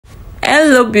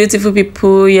Hello beautiful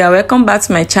people, you are welcome back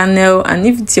to my channel, and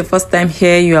if it's your first time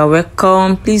here, you are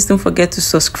welcome. Please don't forget to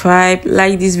subscribe,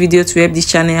 like this video to help this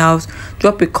channel out,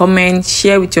 drop a comment,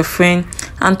 share with your friend,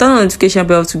 and turn on the notification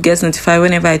bell to get notified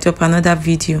whenever I drop another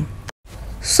video.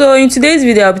 So in today's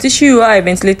video, I'll be teaching you how I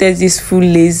ventilated this full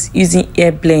lace using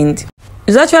Hairblend.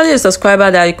 It's actually a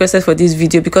subscriber that requested for this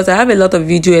video because I have a lot of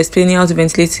video explaining how to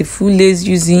ventilate a full lace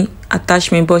using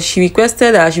attachment, but she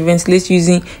requested that I should ventilate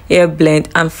using Hairblend,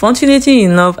 and fortunately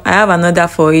enough I have another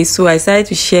for it, so I decided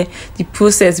to share the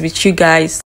process with you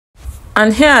guys.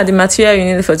 And here are the material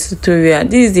you need for the tutorial.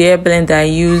 This is the Hairblend that I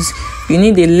use. You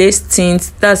need a lace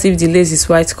tint, that's if the lace is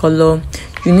white color.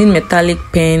 You need metallic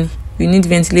pen, you need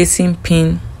ventilating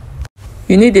pin,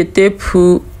 you need a tape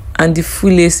rule, and the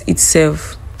full lace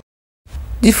itself.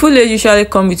 The full lace usually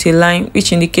comes with a line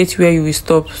which indicates where you will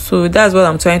stop, so that's what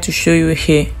I'm trying to show you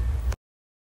here.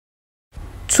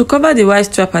 To cover the white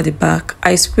strap at the back,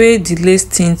 I spray the lace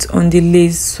tint on the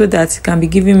lace so that it can be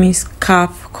giving me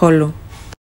scarf color.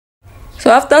 So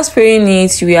after spraying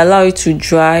it, we allow it to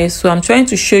dry. So I'm trying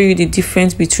to show you the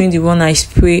difference between the one I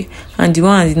spray and the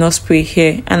one I did not spray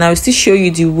here, and I will still show you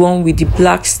the one with the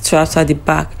black straps at the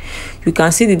back. You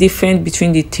can see the difference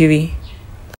between the three.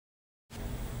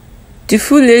 The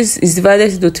full lace is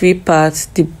divided into three parts: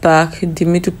 the back, the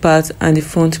middle part, and the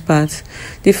front part.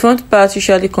 The front part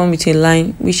usually comes with a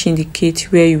line which indicates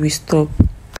where you will stop.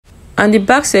 And the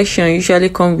back section usually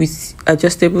comes with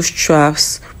adjustable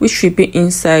straps which will be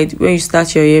inside when you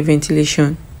start your air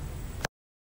ventilation.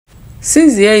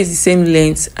 Since the hair is the same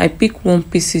length, I pick one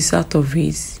piece out of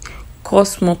it, cut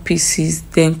small pieces,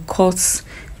 then cut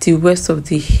the rest of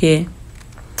the hair,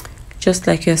 just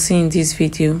like you're seeing in this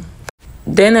video.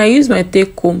 Then I use my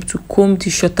tape comb to comb the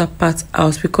shorter part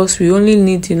out because we only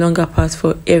need the longer part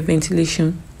for air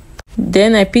ventilation.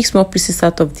 Then I pick small pieces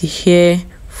out of the hair,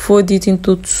 fold it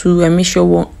into two, and make sure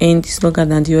one end is longer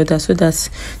than the other so that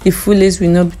the full lace will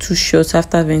not be too short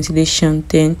after ventilation.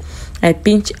 Then I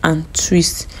pinch and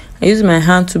twist. I use my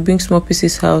hand to bring small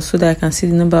pieces out so that I can see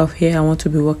the number of hair I want to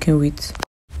be working with.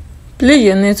 Place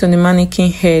your net on the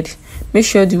mannequin head. Make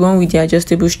sure the one with the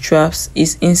adjustable straps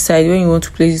is inside when you want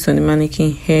to place it on the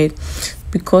mannequin head,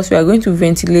 because we are going to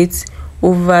ventilate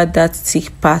over that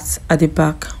thick part at the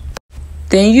back.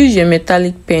 Then use your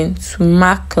metallic pen to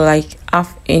mark like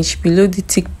 ½ inch below the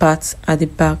thick part at the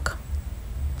back.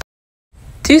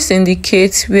 This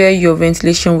indicates where your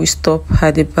ventilation will stop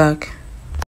at the back.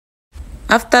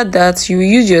 After that, you will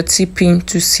use your T-pin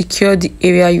to secure the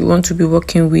area you want to be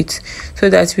working with so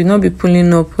that it will not be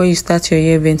pulling up when you start your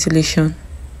air ventilation.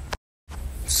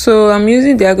 So I'm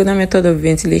using the diagonal method of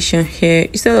ventilation here.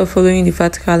 Instead of following the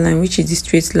vertical line, which is the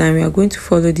straight line, we are going to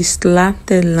follow the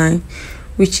slanted line,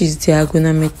 which is the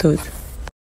diagonal method.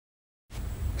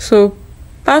 So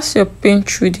pass your pin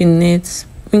through the net,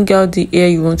 bring out the air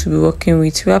you want to be working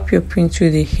with, wrap your pin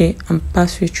through the hair, and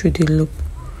pass it through the loop.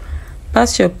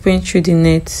 Pass your pin through the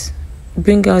net,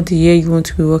 bring out the hair you want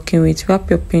to be working with, wrap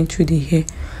your pin through the hair,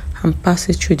 and pass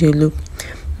it through the loop.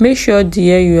 Make sure the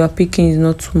hair you are picking is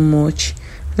not too much,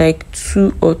 like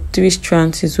 2 or 3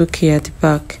 strands is okay at the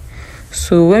back.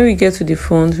 So when we get to the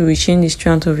front, we will change the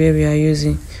strand of hair we are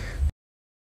using.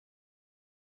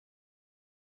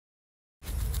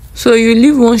 So you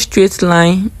leave one straight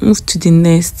line, move to the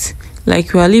next,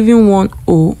 like you are leaving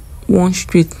one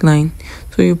straight line.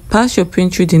 So you pass your pin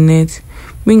through the net,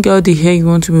 bring out the hair you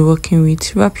want to be working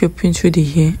with, wrap your pin through the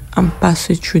hair, and pass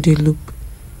it through the loop.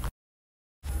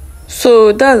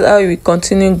 So that's how you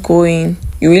continue going.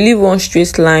 You will leave one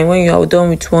straight line when you are done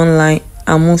with one line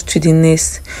and move to the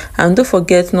next. And don't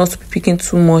forget not to be picking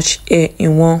too much hair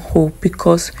in one hole,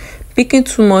 because picking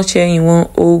too much hair in one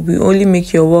hole will only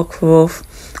make your work rough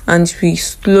and it will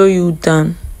slow you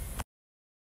down.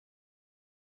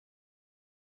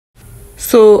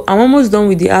 So I'm almost done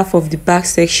with the half of the back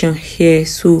section here,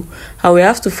 so I will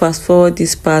have to fast forward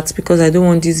this part because I don't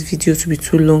want this video to be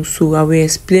too long. So I will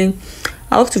explain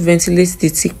how to ventilate the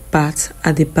thick part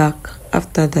at the back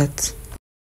after that.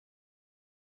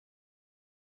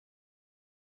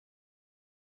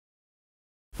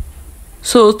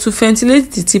 So to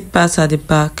ventilate the thick part at the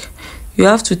back, you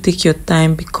have to take your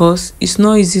time because it's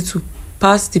not easy to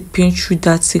pass the pin through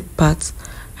that thick part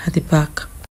at the back.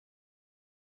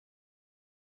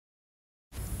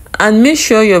 And make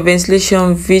sure your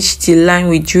ventilation reach the line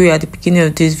we drew at the beginning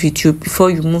of this video before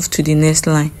you move to the next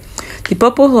line. The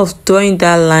purpose of drawing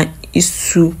that line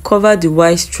is to cover the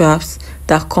white straps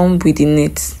that come with the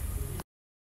net.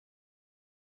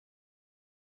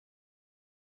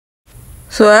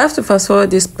 So I have to fast forward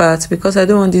this part because I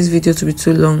don't want this video to be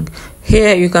too long.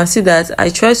 Here you can see that I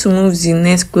try to move the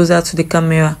net closer to the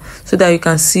camera so that you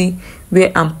can see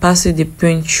where I'm passing the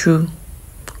print through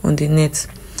on the net.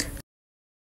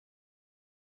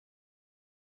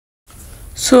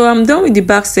 So I'm done with the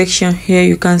back section. Here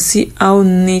you can see how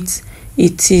neat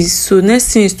it is. So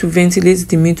next thing is to ventilate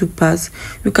the middle part.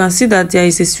 You can see that there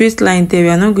is a straight line there. We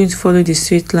are not going to follow the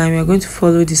straight line, we are going to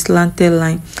follow the slanted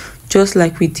line, just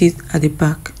like we did at the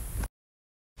back.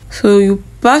 So you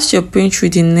pass your print through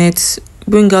the net,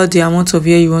 bring out the amount of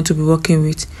hair you want to be working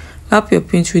with, wrap your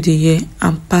print through the hair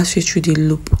and pass it through the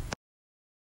loop.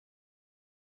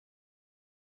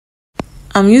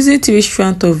 I'm using 3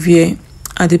 strands of hair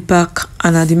at the back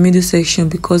and at the middle section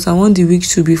because I want the wig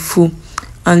to be full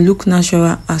and look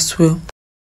natural as well.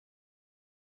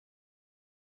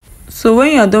 So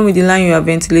when you are done with the line you are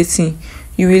ventilating,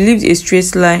 you will leave a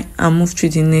straight line and move to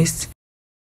the next.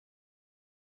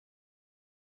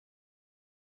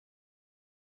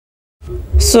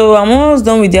 So I'm almost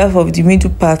done with the half of the middle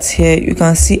part here. You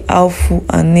can see how full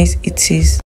and neat it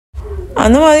is. I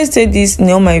normally say this in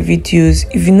all my videos.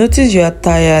 If you notice you are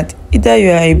tired, either you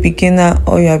are a beginner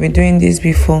or you have been doing this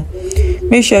before,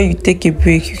 make sure you take a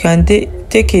break. You can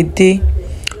take a day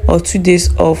or 2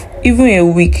 days off, even a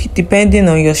week, depending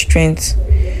on your strength.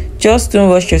 Just don't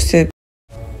rush yourself.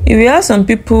 If you ask some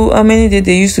people how many days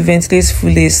they used to ventilate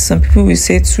full lace, some people will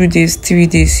say 2 days, 3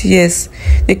 days. Yes,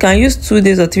 they can use 2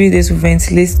 days or 3 days to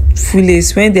ventilate full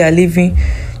lace when they are leaving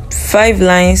 5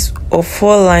 lines or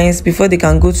 4 lines before they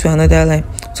can go to another line.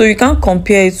 So you can't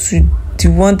compare it to the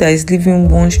one that is leaving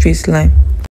 1 straight line.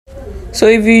 So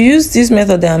if you use this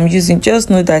method that I'm using, just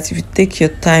know that if you take your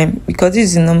time, because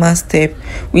this is a normal step,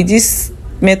 with this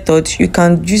method you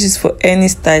can use it for any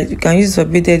style. You can use it for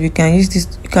braided, you can use this,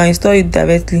 you can install it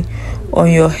directly on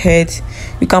your head,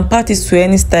 you can part it to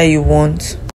any style you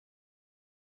want.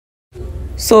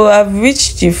 So I've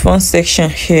reached the front section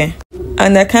here,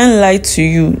 and I can't lie to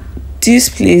you, this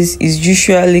place is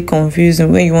usually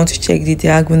confusing when you want to check the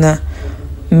diagonal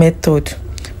method,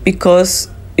 because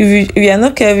if you are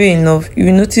not careful enough, you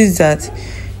will notice that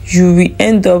you will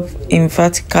end up in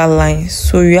vertical lines.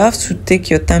 So you have to take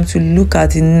your time to look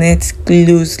at the net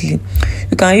closely.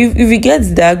 You can, if you get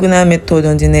the diagonal method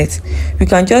on the net, you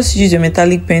can just use your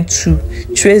metallic pen to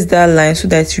trace that line so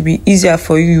that it will be easier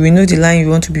for you. You will know the line you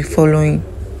want to be following.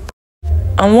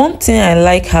 And one thing I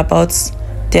like about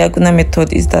diagonal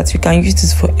method is that you can use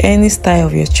this for any style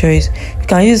of your choice. You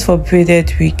can use it for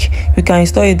braided wig, you can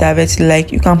install it directly,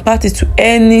 like you can part it to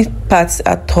any parts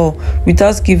at all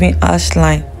without giving harsh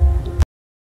line.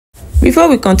 Before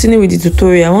we continue with the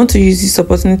tutorial, I want to use this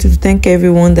opportunity to thank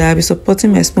everyone that have been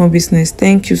supporting my small business.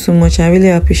 Thank you so much, I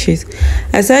really appreciate.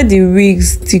 Aside the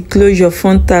wigs, the closure,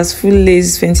 frontals, full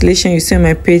lace, ventilation you see on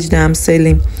my page that I'm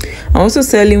selling, I'm also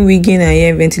selling wigging and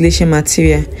hair ventilation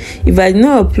material. If I did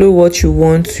not upload what you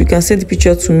want, you can send the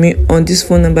picture to me on this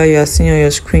phone number you are seeing on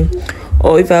your screen.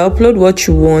 Or if I upload what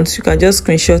you want, you can just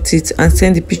screenshot it and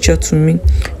send the picture to me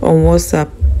on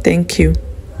WhatsApp. Thank you.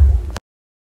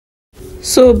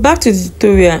 So back to the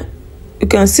tutorial, you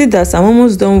can see that I'm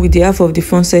almost done with the half of the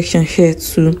front section here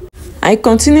too. I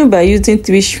continue by using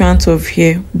 3 strands of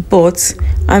hair, but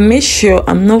I make sure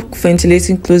I'm not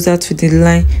ventilating closer to the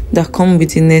line that come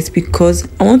with the net because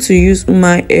I want to use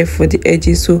human hair for the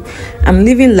edges. So I'm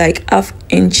leaving like ½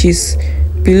 inches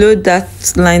below that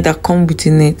line that come with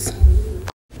the net.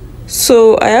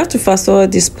 So I have to fast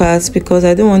forward this part because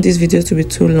I don't want this video to be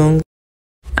too long.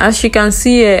 As you can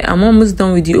see here, I'm almost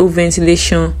done with the whole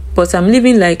ventilation, but I'm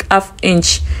leaving like ½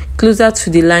 inch closer to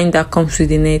the line that comes with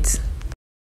the net.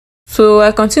 So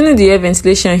I continue the hair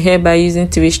ventilation here by using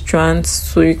 3 strands.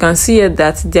 So you can see here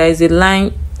that there is a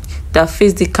line that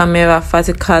faces the camera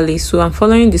vertically, so I'm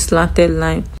following the slanted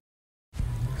line.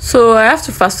 So I have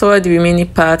to fast forward the remaining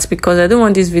parts because I don't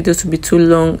want this video to be too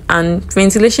long, and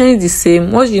ventilation is the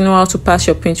same. Once you know how to pass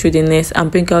your pin through the net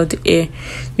and bring out the air,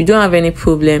 you don't have any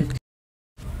problem.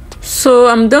 So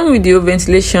I'm done with the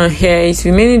ventilation here. It's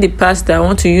remaining the parts that I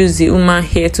want to use the human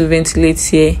hair to ventilate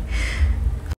here.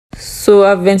 So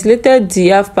I've ventilated the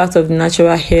half part of the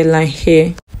natural hairline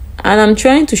here, and I'm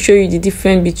trying to show you the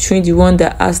difference between the one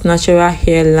that has natural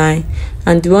hairline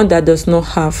and the one that does not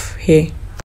have hair.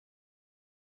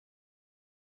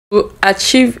 To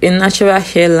achieve a natural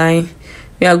hairline,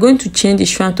 we are going to change the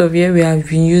strand of hair we have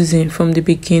been using from the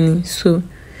beginning. So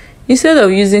instead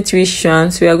of using 3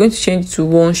 strands, we are going to change it to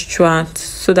 1 strand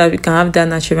so that we can have that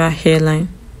natural hairline.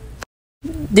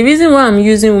 The reason why I'm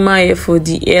using human hair for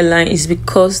the hairline is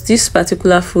because this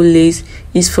particular full lace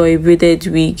is for a braided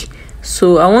wig.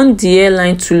 So I want the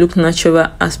hairline to look natural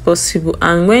as possible,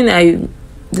 and when I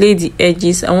lay the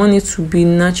edges. I want it to be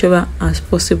natural as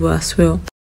possible as well.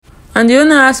 And the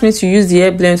owner asked me to use the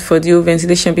Hairblend for the whole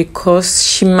ventilation because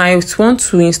she might want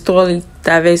to install it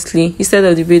directly instead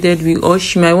of the braided wig, or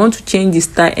she might want to change the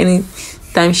style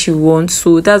anytime she wants.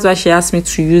 So that's why she asked me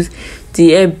to use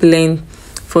the Hairblend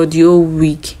for the whole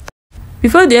wig.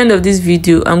 Before the end of this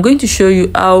video, I'm going to show you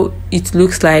how it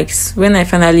looks like when I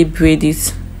finally braid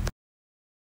it.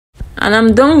 And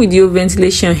I'm done with the whole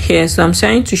ventilation here, so I'm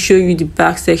trying to show you the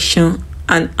back section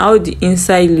and how the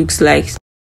inside looks like.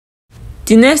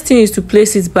 The next thing is to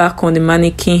place it back on the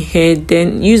mannequin head,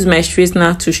 then use my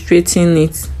straightener to straighten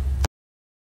it.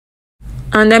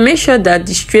 And I make sure that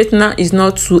the straightener is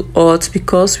not too hot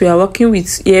because we are working with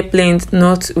Hairblend,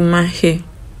 not human hair.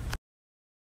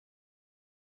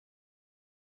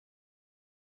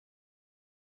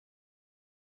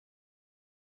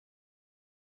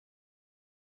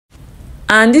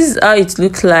 And this is how it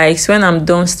looks like when I'm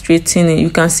done straightening.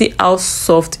 You can see how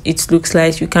soft it looks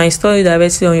like. You can install it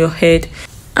directly on your head.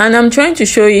 And I'm trying to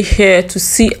show you here to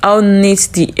see how neat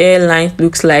the hairline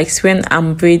looks like when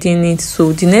I'm braiding it.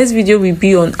 So the next video will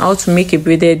be on how to make a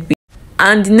braided wig.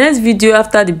 And the next video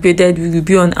after the braided wig will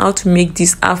be on how to make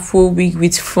this afro wig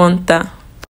with frontal.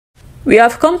 We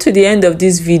have come to the end of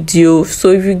this video,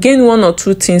 so if you gain one or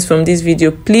two things from this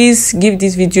video, please give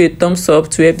this video a thumbs up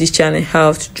to help this channel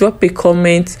out. Drop a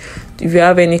comment if you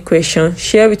have any question,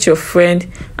 share with your friend,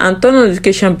 and turn on the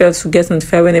notification bell to get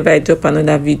notified whenever I drop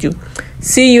another video.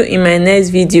 See you in my next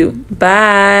video.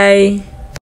 Bye.